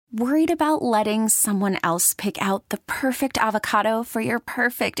Worried about letting someone else pick out the perfect avocado for your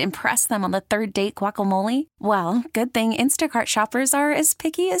perfect impress them on the third date guacamole? Well, good thing Instacart shoppers are as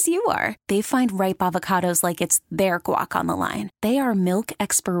picky as you are. They find ripe avocados like it's their guac on the line. They are milk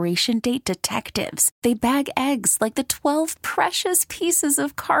expiration date detectives. They bag eggs like the 12 precious pieces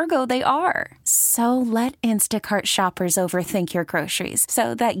of cargo they are. So let Instacart shoppers overthink your groceries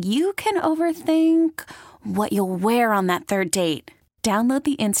so that you can overthink what you'll wear on that third date. Download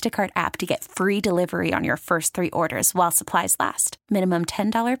the Instacart app to get free delivery on your first 3 orders while supplies last. Minimum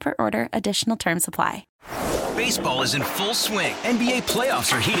 $10 per order. Additional terms apply. Baseball is in full swing. NBA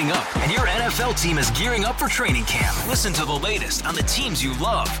playoffs are heating up, and your NFL team is gearing up for training camp. Listen to the latest on the teams you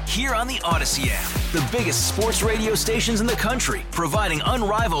love here on the Odyssey app. The biggest sports radio stations in the country, providing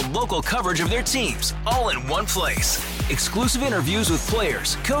unrivaled local coverage of their teams, all in one place. Exclusive interviews with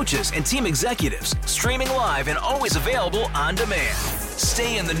players, coaches, and team executives, streaming live and always available on demand.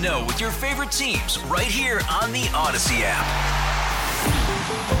 Stay in the know with your favorite teams right here on the Odyssey app.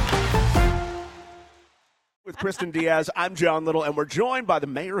 With Kristin Diaz, I'm John Liddle, and we're joined by the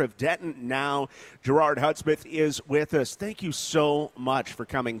mayor of Denton now. Gerard Hudspeth is with us. Thank you so much for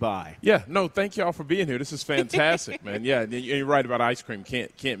coming by. Yeah, no, thank y'all for being here. This is fantastic, man. Yeah, you're right about ice cream.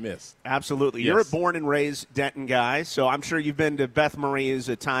 Can't miss. Absolutely. Yes. You're a born and raised Denton guy, so I'm sure you've been to Beth Marie's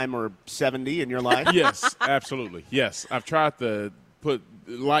a time or 70 in your life. Yes, absolutely. Yes, I've tried to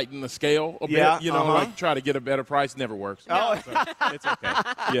lighten the scale a bit, like try to get a better price. Never works. Oh, so it's okay.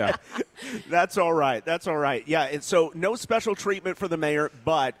 Yeah. That's all right. Yeah, and so no special treatment for the mayor,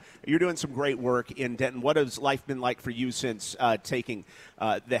 but you're doing some great work in Denton. What has life been like for you since taking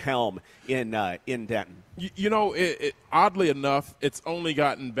the helm in Denton? Oddly enough, it's only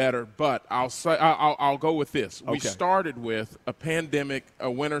gotten better, but I'll go with this. Okay. We started with a pandemic,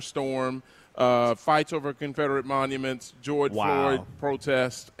 a winter storm, fights over Confederate monuments, George Floyd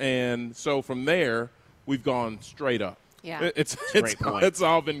protest, and so from there we've gone straight up. Yeah, it's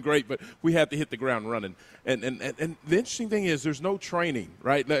all been great, but we had to hit the ground running. And the interesting thing is, there's no training,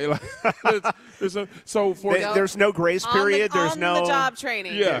 right? There's no grace period. There's no the job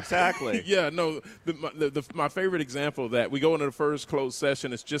training. Yeah, exactly. Yeah, no. My favorite example of that, we go into the first closed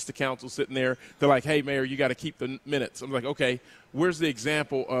session. It's just the council sitting there. They're like, "Hey, Mayor, you got to keep the minutes." I'm like, "Okay, where's the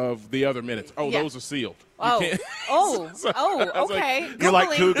example of the other minutes?" Oh, those are sealed. Okay. You're like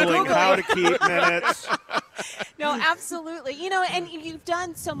Googling how to keep minutes. No, absolutely. And you've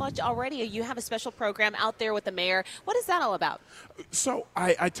done so much already. You have a special program out there with the mayor. What is that all about? So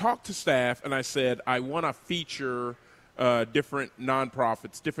I talked to staff and I said, I want to feature different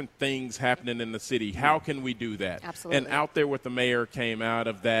nonprofits, different things happening in the city. How can we do that? Absolutely. And Out There with the Mayor came out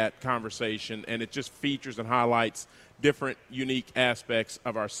of that conversation, and it just features and highlights different unique aspects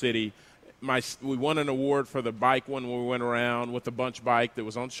of our city. We won an award for the bike one when we went around with the Bunch bike that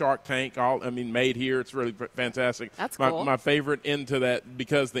was on Shark Tank. Made here. It's really fantastic. That's cool. My favorite end to that,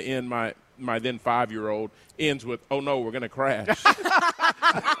 because the end, my then 5-year-old ends with, "Oh no, we're going to crash."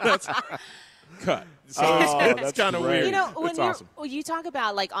 That's cut. So it's kind of weird. When awesome. You talk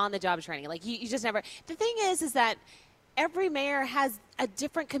about on the job training, you just never. The thing is that every mayor has a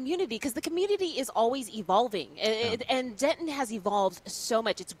different community, because the community is always evolving. And Denton has evolved so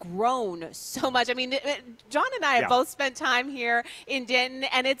much. It's grown so much. I mean, John and I have both spent time here in Denton,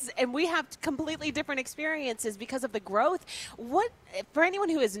 and we have completely different experiences because of the growth. What, for anyone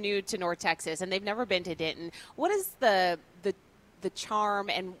who is new to North Texas and they've never been to Denton, what is the charm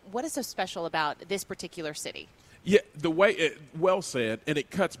and what is so special about this particular city? Yeah, the way well said, and it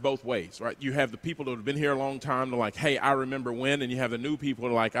cuts both ways, right? You have the people that have been here a long time, they're like, "Hey, I remember when," and you have the new people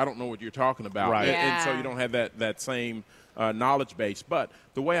who are like, "I don't know what you're talking about." Right. And so you don't have that same knowledge base. But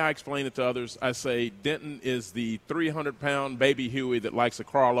the way I explain it to others, I say Denton is the 300-pound baby Huey that likes to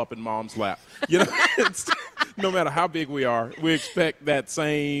crawl up in mom's lap. No matter how big we are, we expect that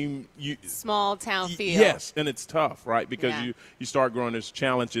same small town feel. Yes, and it's tough, right? Because you start growing, there's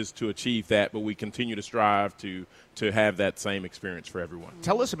challenges to achieve that, but we continue to strive to have that same experience for everyone.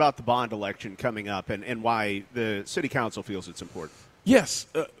 Tell us about the bond election coming up and why the city council feels it's important. Yes.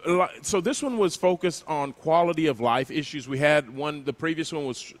 So this one was focused on quality of life issues. We had the previous one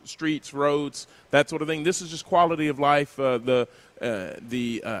was streets, roads, that sort of thing. This is just quality of life. The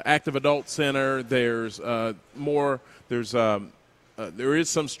Active Adult Center. There is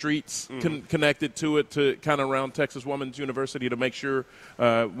some streets connected to it, to kind of around Texas Women's University, to make sure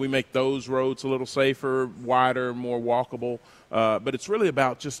we make those roads a little safer, wider, more walkable. But it's really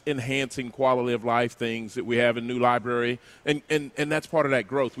about just enhancing quality of life things that we have in new library. And that's part of that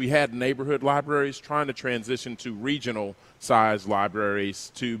growth. We had neighborhood libraries trying to transition to regional size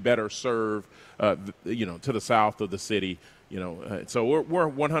libraries to better serve, to the south of the city. So we're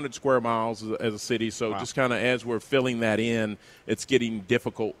 100 square miles as a city. So just kind of as we're filling that in, it's getting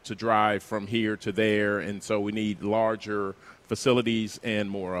difficult to drive from here to there. And so we need larger facilities and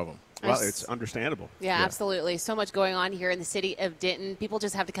more of them. Well, it's understandable. Yeah, absolutely. So much going on here in the city of Denton. People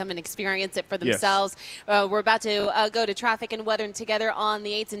just have to come and experience it for themselves. Yes. We're about to go to traffic and weather together on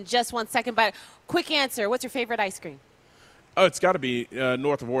the 8s in just 1 second. But quick answer, what's your favorite ice cream? Oh, it's got to be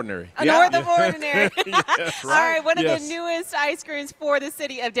North of Ordinary. North of Ordinary. Yes, All right, one of the newest ice creams for the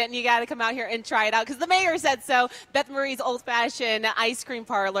city of Denton. You got to come out here and try it out because the mayor said so. Beth Marie's Old Fashioned Ice Cream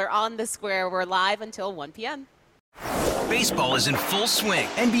Parlor on the Square. We're live until 1 p.m. Baseball is in full swing.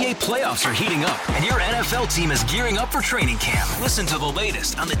 NBA playoffs are heating up, and your NFL team is gearing up for training camp. Listen to the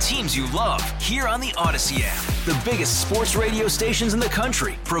latest on the teams you love here on the Odyssey app. The biggest sports radio stations in the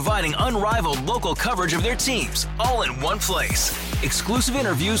country, providing unrivaled local coverage of their teams, all in one place. Exclusive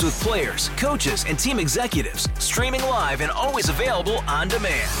interviews with players, coaches, and team executives, streaming live and always available on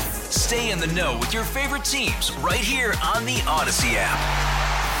demand. Stay in the know with your favorite teams right here on the Odyssey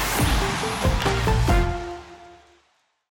app.